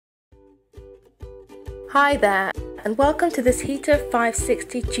Hi there, and welcome to this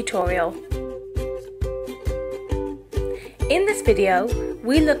Heater560 tutorial. In this video,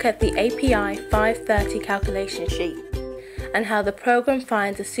 we look at the API 530 calculation sheet and how the program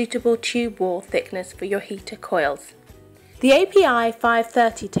finds a suitable tube wall thickness for your heater coils. The API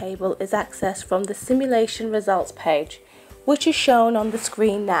 530 table is accessed from the simulation results page, which is shown on the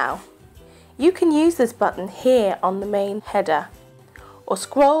screen now. You can use this button here on the main header, or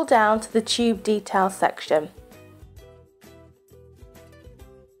scroll down to the tube details section.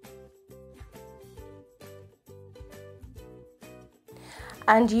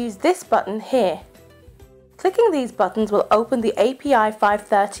 And use this button here. Clicking these buttons will open the API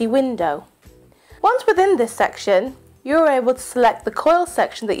 530 window. Once within this section, you are able to select the coil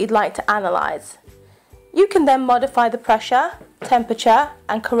section that you'd like to analyze. You can then modify the pressure, temperature,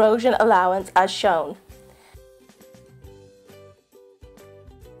 and corrosion allowance as shown.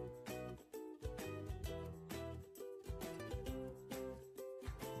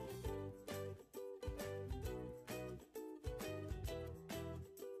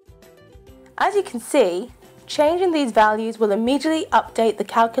 As you can see, changing these values will immediately update the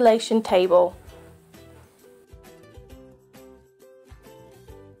calculation table.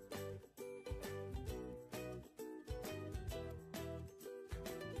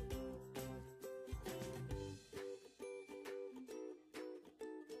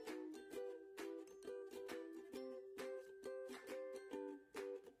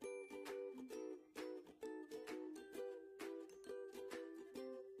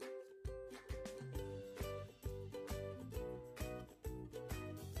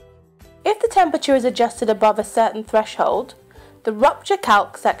 If the temperature is adjusted above a certain threshold, the rupture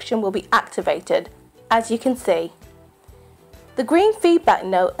calc section will be activated, as you can see. The green feedback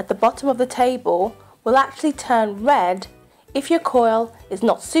note at the bottom of the table will actually turn red if your coil is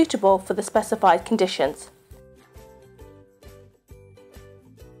not suitable for the specified conditions.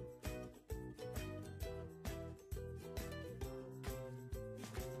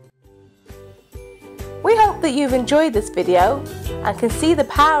 We hope that you've enjoyed this video and can see the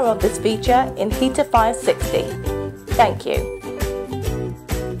power of this feature in Heater560. Thank you.